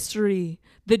such a mystery.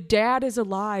 The dad is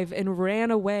alive and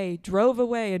ran away, drove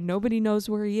away, and nobody knows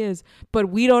where he is. But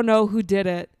we don't know who did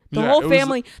it. The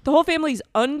whole family's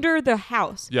under the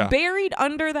house, buried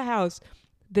under the house.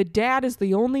 The dad is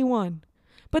the only one.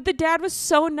 But the dad was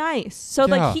so nice. So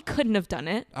like he couldn't have done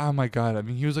it. Oh my god. I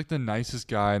mean, he was like the nicest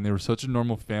guy, and they were such a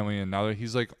normal family, and now that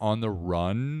he's like on the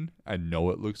run, I know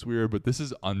it looks weird, but this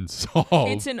is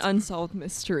unsolved. It's an unsolved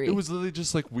mystery. It was literally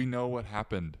just like, we know what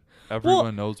happened.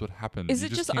 Everyone knows what happened. Is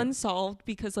it just unsolved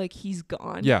because like he's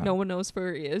gone? Yeah. No one knows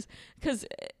where he is? Because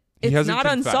it's not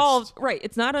unsolved. Right.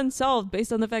 It's not unsolved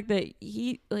based on the fact that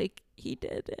he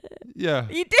did it. Yeah.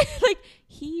 He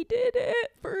did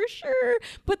it for sure.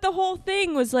 But the whole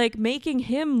thing was like making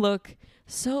him look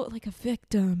so like a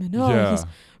victim, and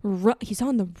he's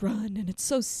on the run, and it's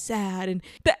so sad. And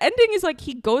the ending is like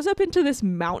he goes up into this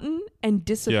mountain and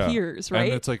disappears, right?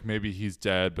 And it's like maybe he's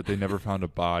dead, but they never found a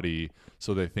body,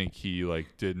 so they think he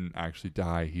like didn't actually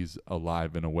die. He's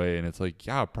alive in a way, and it's like,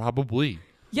 yeah, probably.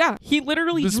 Yeah, he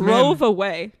literally drove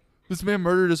away. This man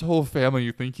murdered his whole family.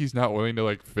 You think he's not willing to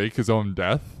like fake his own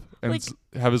death and like,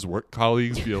 have his work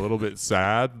colleagues be a little bit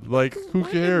sad? Like, who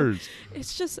cares?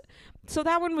 It's just, so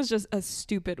that one was just a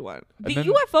stupid one. The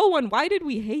UFO one, why did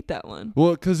we hate that one?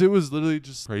 Well, because it was literally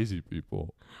just crazy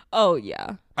people. Oh,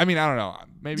 yeah. I mean, I don't know.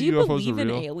 Maybe UFOs are real. Do you believe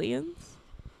in aliens?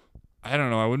 I don't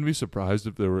know. I wouldn't be surprised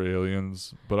if there were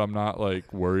aliens, but I'm not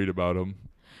like worried about them.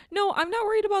 No, I'm not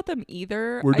worried about them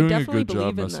either. We're doing a good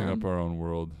job messing up our own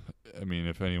world. I mean,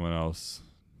 if anyone else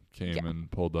came and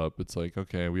pulled up, it's like,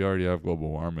 okay, we already have global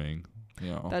warming.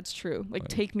 That's true. Like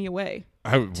take me away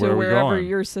to wherever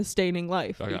you're sustaining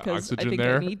life, because I think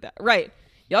I need that. Right.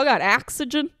 Y'all got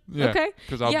oxygen? Yeah, okay.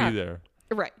 Because I'll be there.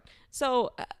 Right.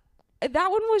 So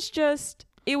that one was just,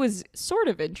 it was sort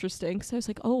of interesting because I was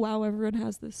like, oh, wow, everyone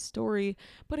has this story.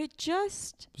 But it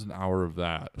was an hour of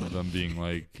that, of them being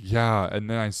like, yeah. And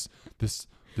then this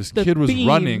kid was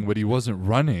running, but he wasn't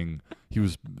running. He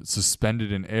was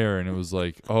suspended in air, and it was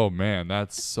like, oh, man,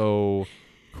 that's so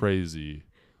crazy.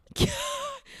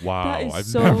 Wow,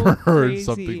 I've never heard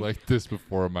something like this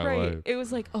before in my life. It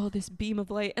was like, oh, this beam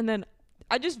of light. And then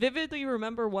I just vividly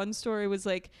remember one story was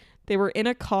like they were in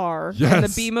a car Yes. and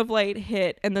the beam of light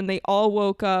hit and then they all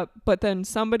woke up, but then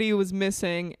somebody was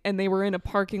missing and they were in a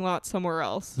parking lot somewhere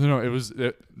else. No,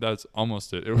 that's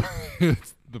almost it.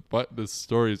 But the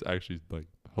story is actually like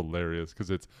hilarious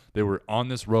because they were on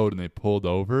this road and they pulled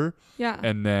over. Yeah.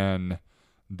 And then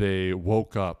they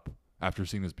woke up after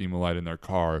seeing this beam of light in their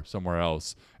car somewhere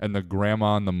else, and the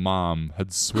grandma and the mom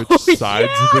had switched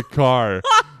sides of the car.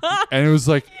 And it was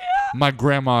like, my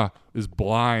grandma is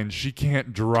blind, she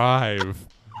can't drive.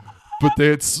 But they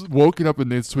had woken up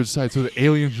and they had switched sides, so the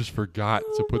aliens just forgot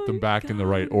to put them back in the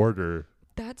right order.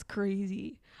 That's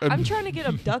crazy. I'm trying to get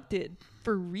abducted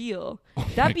for real.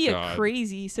 That'd be a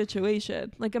crazy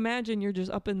situation. Like, imagine you're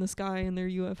just up in the sky and they're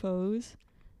UFOs.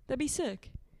 That'd be sick.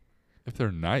 If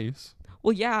they're nice.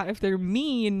 Well, yeah, if they're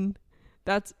mean,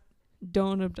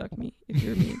 don't abduct me if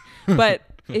you're mean. But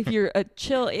if you're a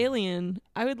chill alien,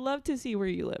 I would love to see where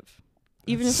you live,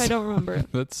 even if I don't remember.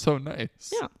 That's so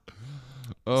nice. Yeah.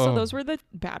 So those were the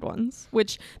bad ones,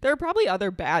 which there are probably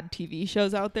other bad TV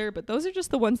shows out there, but those are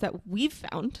just the ones that we've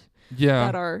found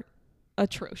that are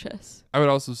atrocious. I would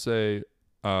also say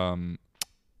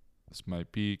this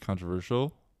might be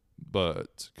controversial,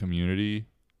 but Community.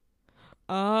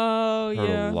 Oh, Heard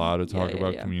a lot of talk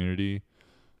about Community.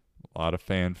 A lot of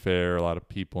fanfare, a lot of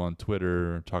people on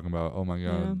Twitter talking about, oh my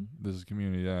God, this is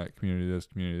Community, that, Community, this,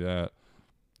 Community, that.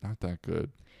 Not that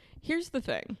good. Here's the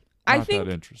thing. Not that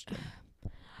interesting.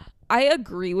 I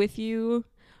agree with you,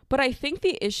 but I think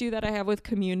the issue that I have with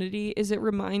Community is it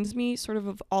reminds me sort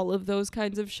of all of those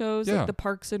kinds of shows, like the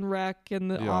Parks and Rec and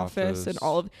the Office and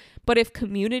all of. But if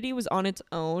Community was on its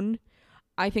own,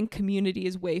 I think Community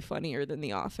is way funnier than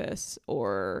The Office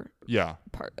or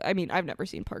I mean, I've never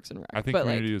seen Parks and Rec. I think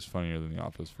Community is funnier than The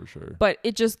Office for sure. But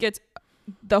it just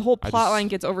the whole plot line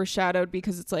gets overshadowed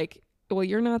because it's like, well,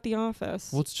 you're not The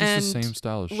Office. Well, it's just the same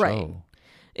style of show. Right.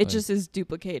 It just is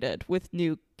duplicated with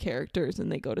new characters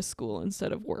and they go to school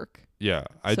instead of work. Yeah.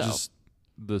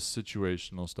 The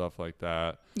situational stuff like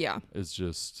that is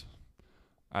just,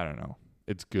 I don't know.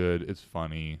 It's good. It's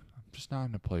funny. I'm just not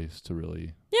in a place to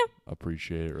really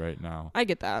appreciate it right now. I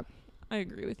get that. I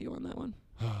agree with you on that one.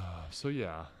 So,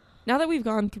 yeah. Now that we've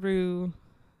gone through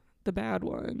the bad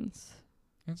ones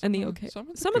and the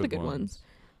some of the good ones,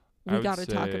 we got to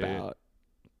talk about.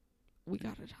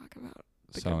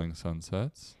 Selling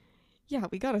Sunsets? Yeah,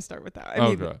 we got to start with that.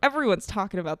 I mean, everyone's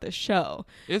talking about this show.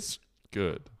 It's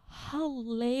good.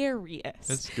 Hilarious.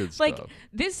 It's good like, stuff.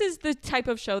 This is the type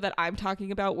of show that I'm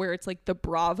talking about where it's like the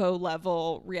Bravo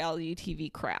level reality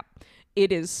TV crap.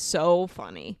 It is so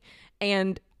funny.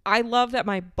 And I love that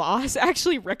my boss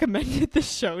actually recommended the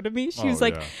show to me. She was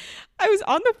like, I was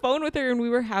on the phone with her and we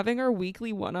were having our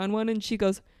weekly one-on-one and she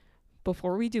goes,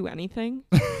 before we do anything,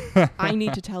 I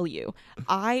need to tell you,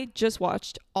 I just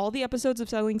watched all the episodes of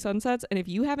Selling Sunsets, and if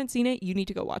you haven't seen it, you need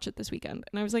to go watch it this weekend.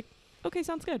 And I was like, okay,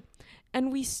 sounds good.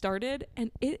 And we started, and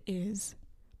it is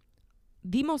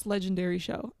the most legendary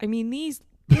show. I mean, these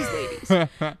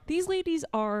ladies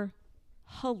are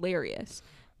hilarious.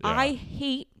 Yeah. I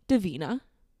hate Davina.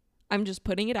 I'm just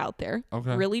putting it out there.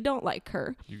 Okay. Really don't like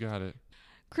her. You got it.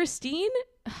 Christine,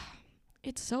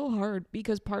 it's so hard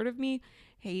because part of me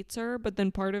hates her, but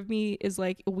then part of me is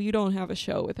like, we don't have a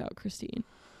show without Christine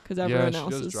because everyone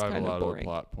else is kind of boring.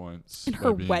 Plot points. And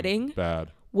her wedding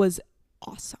was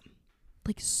awesome,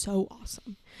 like so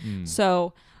awesome.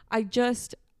 So I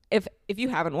just, if you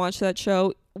haven't watched that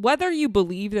show, whether you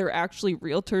believe they're actually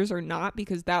realtors or not,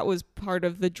 because that was part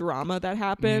of the drama that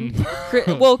happened.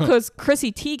 Well, because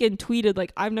Chrissy Teigen tweeted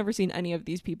like, I've never seen any of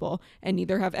these people, and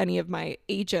neither have any of my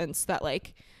agents that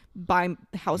like buy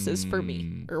houses for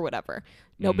me or whatever.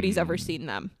 Nobody's ever seen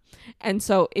them. And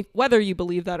so whether you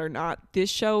believe that or not, this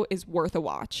show is worth a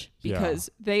watch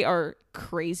because they are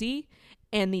crazy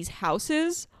and these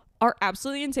houses are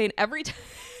absolutely insane. Every time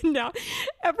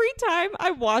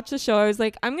I watch the show, I was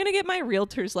like, I'm going to get my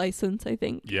realtor's license, I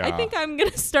think. Yeah. I think I'm going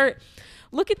to start.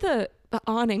 Look at the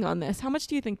awning on this. How much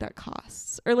do you think that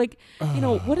costs? Or like,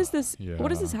 what is this? Yeah. What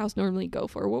does this house normally go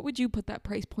for? What would you put that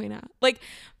price point at? Like,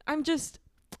 I don't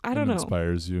know. It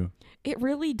inspires you. It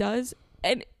really does.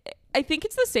 And I think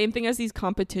it's the same thing as these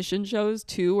competition shows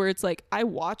too, where it's like I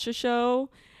watch a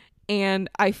show and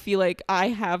I feel like I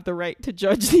have the right to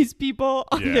judge these people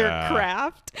on their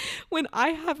craft when I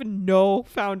have no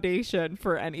foundation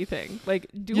for anything. Like,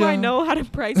 do I know how to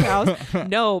price a house?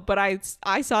 No, but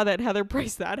I saw that Heather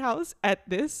priced that house at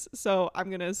this, so I'm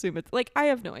going to assume it's like, I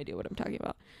have no idea what I'm talking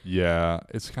about. Yeah,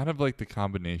 it's kind of like the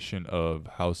combination of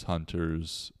House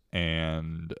Hunters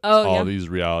and Oh, all yeah. these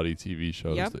reality TV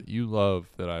shows Yep. that you love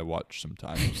that I watch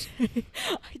sometimes.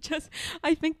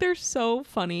 I think they're so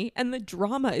funny, and the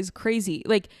drama is crazy.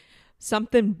 Like,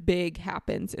 something big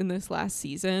happens in this last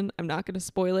season. I'm not going to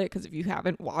spoil it because if you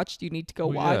haven't watched, you need to go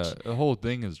watch. Yeah, the whole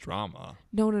thing is drama.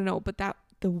 No, but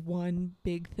the one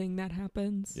big thing that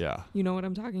happens. Yeah. You know what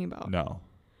I'm talking about? No.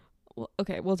 Well,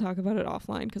 okay, we'll talk about it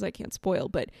offline because I can't spoil,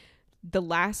 but the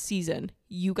last season,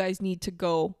 you guys need to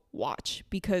go watch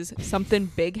because something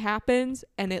big happens,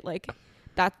 and it like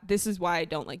that. This is why I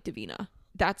don't like Davina.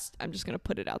 I'm just going to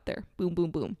put it out there. Boom,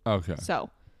 boom, boom. Okay. So,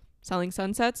 Selling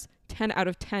Sunsets, 10 out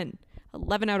of 10.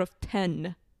 11 out of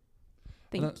 10.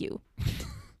 Thank you.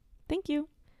 Thank you.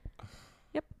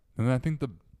 Yep. And I think the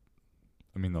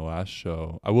last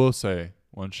show, I will say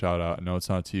one shout out. I know it's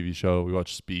not a TV show. We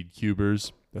watched Speed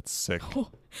Cubers. That's sick.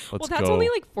 Well, Let's that's go. only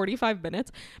like 45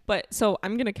 minutes, but so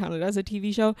I'm going to count it as a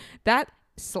TV show. That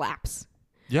slaps.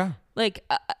 Yeah. Like,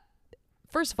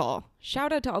 first of all,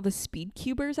 shout out to all the speed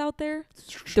cubers out there.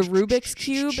 The Rubik's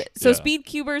Cube. So Yeah. speed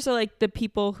cubers are like the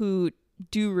people who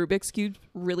do Rubik's Cube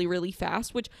really, really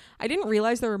fast, which I didn't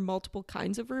realize there were multiple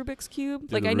kinds of Rubik's Cube.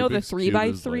 Yeah, Like, the I know the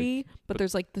Rubik's 3x3, but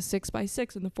there's like the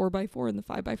 6x6 and the 4x4 and the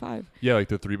 5x5. Yeah, like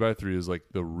the 3x3 is like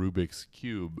the Rubik's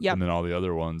Cube. Yep. And then all the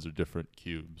other ones are different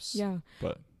cubes. Yeah.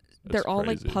 But They're all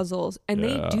crazy. like puzzles, and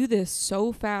Yeah. they do this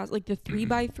so fast. Like the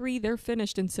 3x3, they're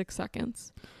finished in 6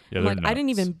 seconds. Yeah, I'm they're like, I didn't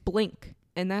nuts. even blink,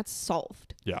 and that's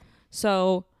solved. Yeah.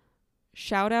 So,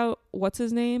 shout out, what's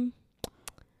his name?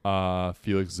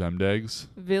 Felix Zemdegs.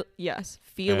 Yes,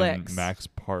 Felix. And Max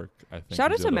Park, I think.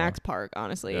 Shout out is to the other Max Park,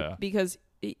 honestly, Yeah. because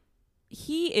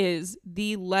he is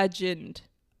the legend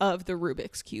of the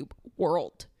Rubik's Cube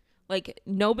world. Like,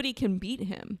 nobody can beat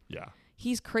him. one. Yeah.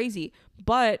 He's crazy,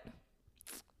 but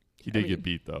He did mean- get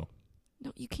beat, though.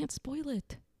 no, you can't spoil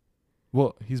it.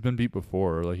 Well, he's been beat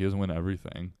before. Like, he doesn't win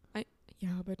everything.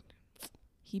 Yeah, but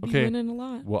he be Okay. winning a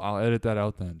lot. Well, I'll edit that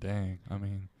out then. Dang. I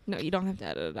mean, No, you don't have to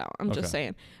edit it out. I'm Okay. just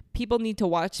saying. People need to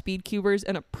watch Speed Cubers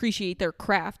and appreciate their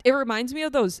craft. It reminds me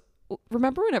of those.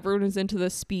 Remember when everyone was into the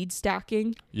speed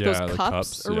stacking? yeah, those the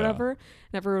cups or yeah. whatever? And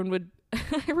everyone would.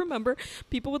 I remember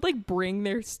people would like bring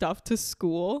their stuff to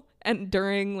school, and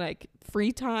during like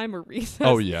free time or recess,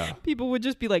 Oh, yeah. people would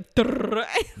just be like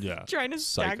Yeah. trying to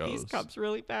stack these Psychos. cups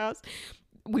really fast.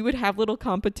 We would have little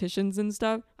competitions and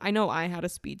stuff. I know I had a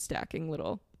speed stacking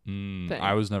little. thing.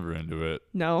 I was never into it.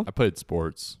 No. I played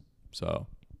sports, so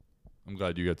I'm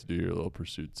glad you got to do your little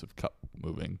pursuits of cup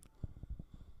moving.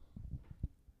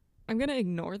 I'm going to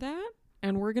ignore that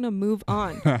and we're going to move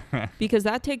on because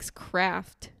that takes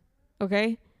craft.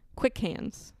 Okay? Quick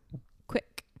hands.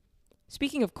 Quick.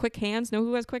 Speaking of quick hands, know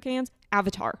who has quick hands?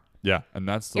 Avatar. Yeah, and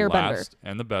that's the Airbender. last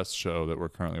and the best show that we're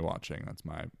currently watching. That's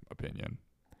my opinion.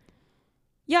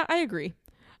 Yeah, I agree.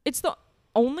 It's the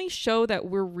only show that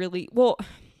we're really, well,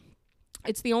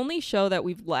 it's the only show that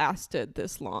we've lasted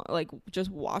this long, like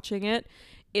just watching it.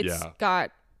 It's Yeah.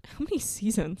 got how many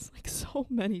seasons? Like so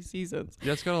many seasons.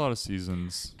 Yeah, it's got a lot of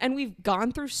seasons. And we've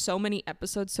gone through so many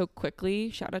episodes so quickly.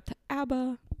 Shout out to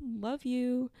ABBA. Love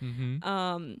you.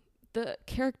 Mm-hmm. The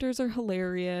characters are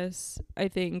hilarious. I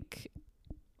think,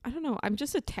 I don't know, I'm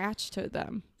just attached to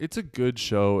them. It's a good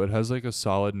show. It has like a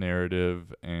solid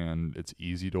narrative and it's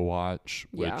easy to watch,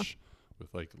 Yeah. which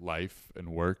with like life and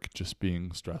work just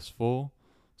being stressful,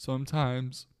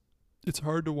 sometimes it's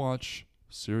hard to watch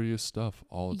serious stuff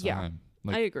all the Yeah. time.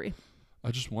 Like I agree. I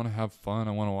just want to have fun.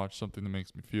 I want to watch something that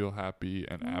makes me feel happy.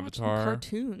 And I watch some Avatar.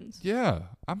 cartoons. Yeah.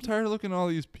 I'm tired of looking at all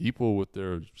these people with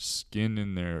their skin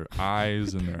in their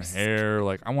eyes and their hair.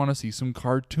 Like, I want to see some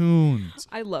cartoons.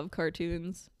 I love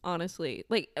cartoons, honestly.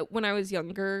 Like when I was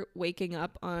younger, waking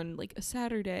up on like a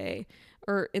Saturday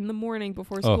or in the morning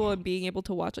before school and being able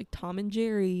to watch like Tom and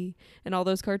Jerry and all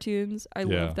those cartoons, I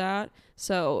love that.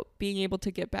 So being able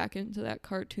to get back into that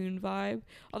cartoon vibe.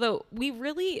 Although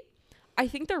I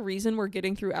think the reason we're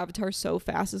getting through Avatar so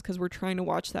fast is because we're trying to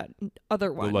watch that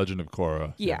other one. The Legend of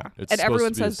Korra. Yeah. It's And supposed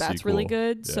everyone to be a says that's really sequel.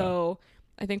 good. Yeah. So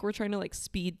I think we're trying to like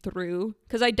speed through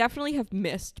because I definitely have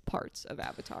missed parts of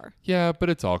Avatar. Yeah, but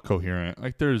it's all coherent.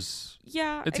 Like there's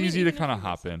Yeah. it's I mean, easy to even if kind of you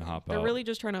hop miss in, hop They're out. really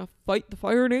just trying to fight the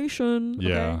Fire Nation. Okay?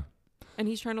 Yeah. And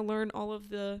he's trying to learn all of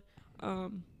the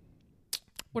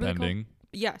what are they Bending. called?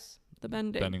 Yes, the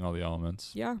bending. Bending all the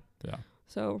elements. Yeah. Yeah.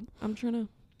 So I'm trying to.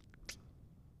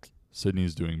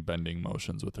 Sydney's doing bending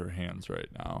motions with her hands right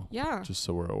now. Yeah. Just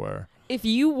so we're aware. If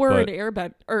you were But- an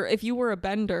airbend, or if you were a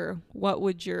bender, what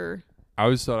would your I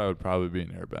always thought I would probably be an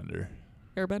airbender.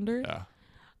 airbender? Yeah.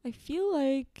 I feel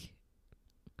like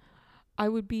I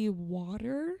would be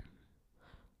water.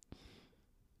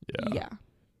 Yeah.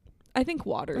 I think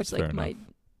water That's is like fair my enough.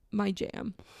 my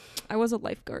jam. I was a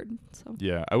lifeguard, so.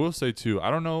 Yeah, I will say too,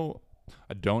 I don't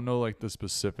know like the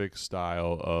specific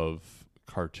style of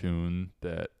cartoon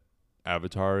that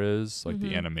Avatar is, like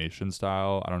the animation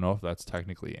style. I don't know if that's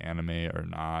technically anime or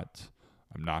not.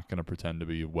 I'm not going to pretend to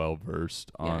be well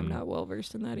versed on I'm not well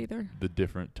versed in that either. the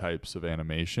different types of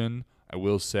animation. I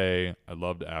will say I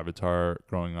loved Avatar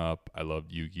growing up. I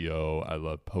loved Yu-Gi-Oh! I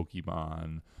loved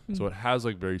Pokemon. So it has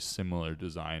like very similar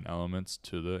design elements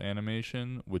to the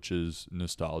animation, which is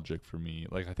nostalgic for me.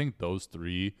 Like I think those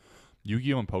three,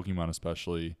 Yu-Gi-Oh! And Pokemon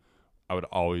especially, I would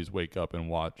always wake up and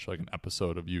watch like an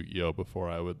episode of Yu-Gi-Oh! Before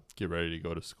I would get ready to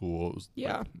go to school. It was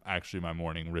like actually my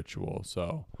morning ritual.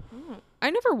 So I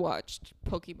never watched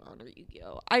Pokemon or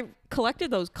Yu-Gi-Oh! I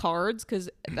collected those cards because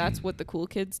that's what the cool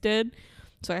kids did.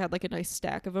 So I had like a nice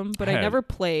stack of them, but I never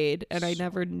played and I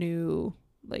never knew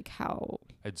like how.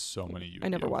 I had so many Yu-Gi-Oh! I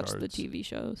never watched cards. the TV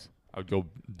shows. I would go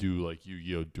do like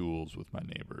Yu-Gi-Oh! Duels with my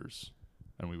neighbors,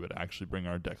 and we would actually bring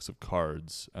our decks of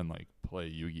cards and like play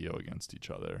Yu-Gi-Oh! Against each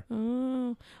other.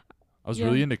 Oh, I was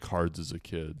really into cards as a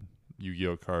kid.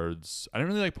 Yu-Gi-Oh! Cards. I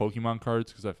didn't really like Pokemon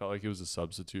cards because I felt like it was a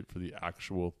substitute for the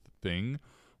actual thing.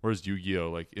 Whereas Yu-Gi-Oh!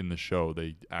 Like in the show,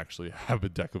 they actually have a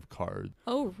deck of cards.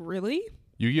 Oh, really?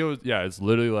 Yu-Gi-Oh! Yeah, it's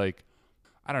literally like,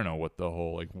 I don't know what the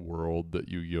whole like world that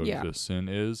Yu-Gi-Oh! Exists in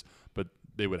is, but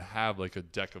they would have like a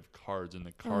deck of cards, and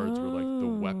the cards were like the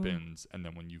weapons, and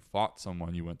then when you fought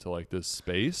someone, you went to like this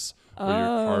space where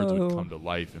your cards would come to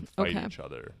life and fight each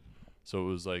other. So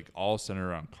it was like all centered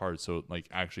around cards. So like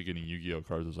actually getting Yu-Gi-Oh!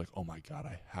 Cards was like, oh my god,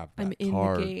 I have that I'm in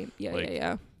card. the game. Yeah, like,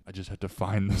 yeah. I just had to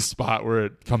find the spot where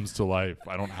it comes to life.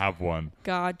 I don't have one.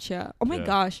 Gotcha. Oh my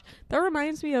gosh, that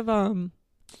reminds me of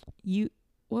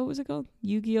what was it called?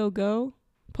 Yu-Gi-Oh! Go?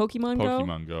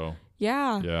 Pokemon Go.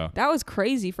 Yeah. That was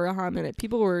crazy for a hot minute.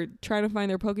 People were trying to find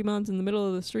their Pokemons in the middle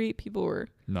of the street. People were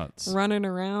nuts running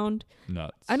around.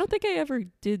 Nuts. I don't think I ever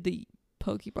did the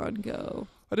Pokemon Go.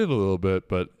 I did a little bit,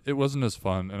 but it wasn't as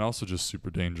fun, and also just super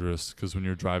dangerous because when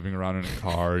you're driving around in a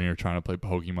car and you're trying to play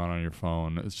Pokemon on your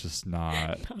phone, it's just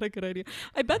not a good idea.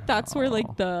 I bet that's where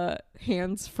like the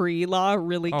hands-free law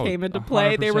really came into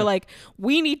play. 100%. They were like,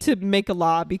 we need to make a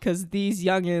law because these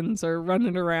youngins are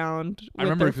running around with I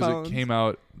remember their phones. It came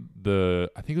out I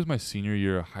think it was my senior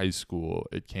year of high school.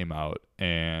 It came out,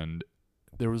 and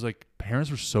there was like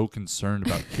parents were so concerned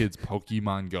about kids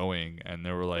Pokemon going, and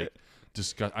they were like.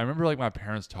 I remember like my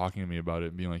parents talking to me about it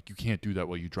and being like, you can't do that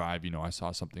while you drive. You know, I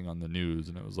saw something on the news,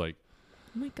 and it was like,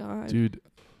 oh my God, dude.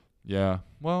 Yeah.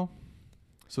 Well,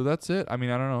 so that's it. I mean,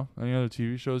 I don't know. Any other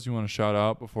TV shows you want to shout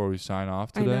out before we sign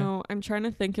off today? I know. I'm trying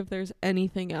to think if there's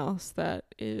anything else that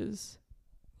is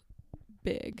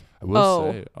big. I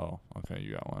will say, okay,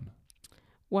 you got one.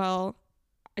 Well,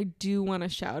 I do want to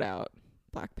shout out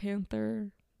Black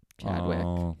Panther, Chadwick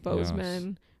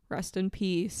Boseman, rest in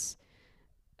peace.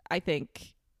 I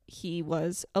think he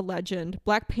was a legend.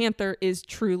 Black Panther is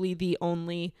truly the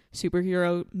only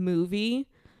superhero movie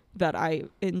that I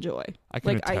enjoy. I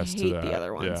can attest to that. I hate the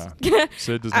other ones. Yeah.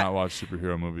 Sid does not watch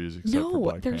superhero movies except for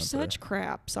Black Panther. No, they're such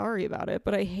crap. Sorry about it,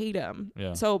 but I hate them.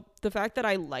 Yeah. So the fact that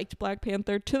I liked Black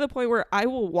Panther to the point where I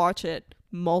will watch it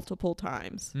multiple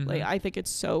times. Mm-hmm. Like I think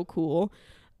it's so cool.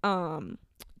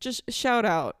 Just shout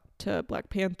out to Black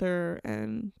Panther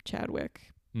and Chadwick.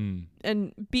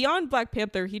 And beyond Black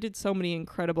Panther, he did so many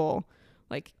incredible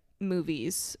like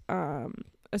movies,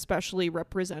 especially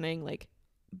representing like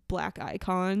Black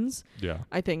icons. Yeah.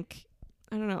 I think,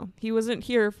 I don't know, he wasn't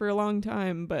here for a long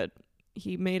time, but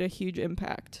he made a huge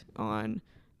impact on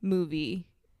movie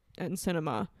and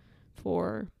cinema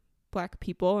for Black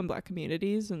people and Black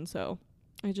communities. And so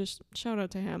I just shout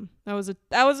out to him. That was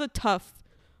a tough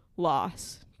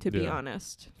loss, to be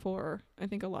honest, for I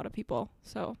think a lot of people.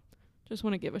 So just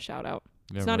want to give a shout out.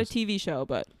 Yeah, it's not a TV show,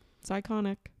 but it's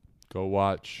iconic. Go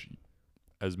watch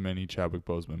as many Chadwick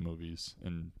Boseman movies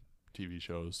and TV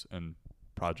shows and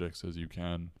projects as you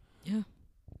can. Yeah.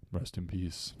 Rest in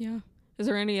peace. Yeah. Is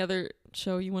there any other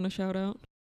show you want to shout out?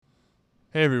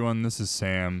 Hey everyone, this is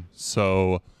Sam.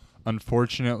 So,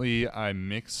 unfortunately, I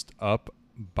mixed up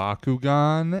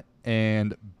Bakugan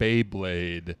and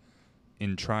Beyblade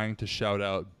in trying to shout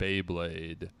out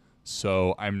Beyblade.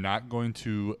 So, I'm not going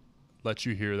to let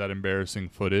you hear that embarrassing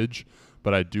footage,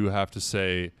 but I do have to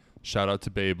say shout out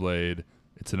to Beyblade.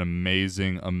 It's an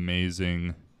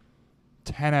amazing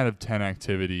 10 out of 10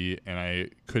 activity, and I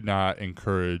could not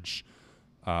encourage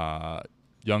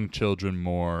young children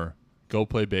more. Go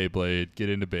play Beyblade, get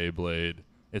into Beyblade.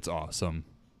 It's awesome.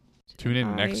 Tune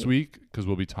in next week because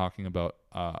we'll be talking about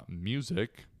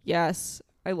music. Yes,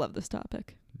 I love this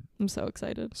topic. I'm so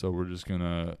excited. So we're just going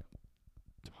to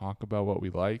talk about what we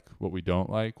like, what we don't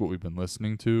like, what we've been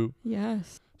listening to.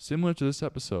 Yes. similar to this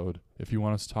episode, if you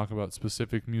want us to talk about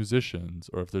specific musicians,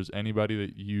 or if there's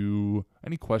anybody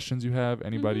any questions you have,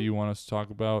 anybody you want us to talk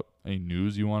about, any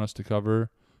news you want us to cover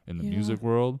in the music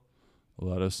world,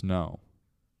 let us know.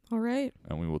 All right.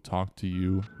 And we will talk to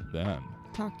you then.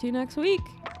 Talk to you next week.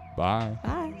 Bye.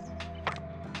 Bye.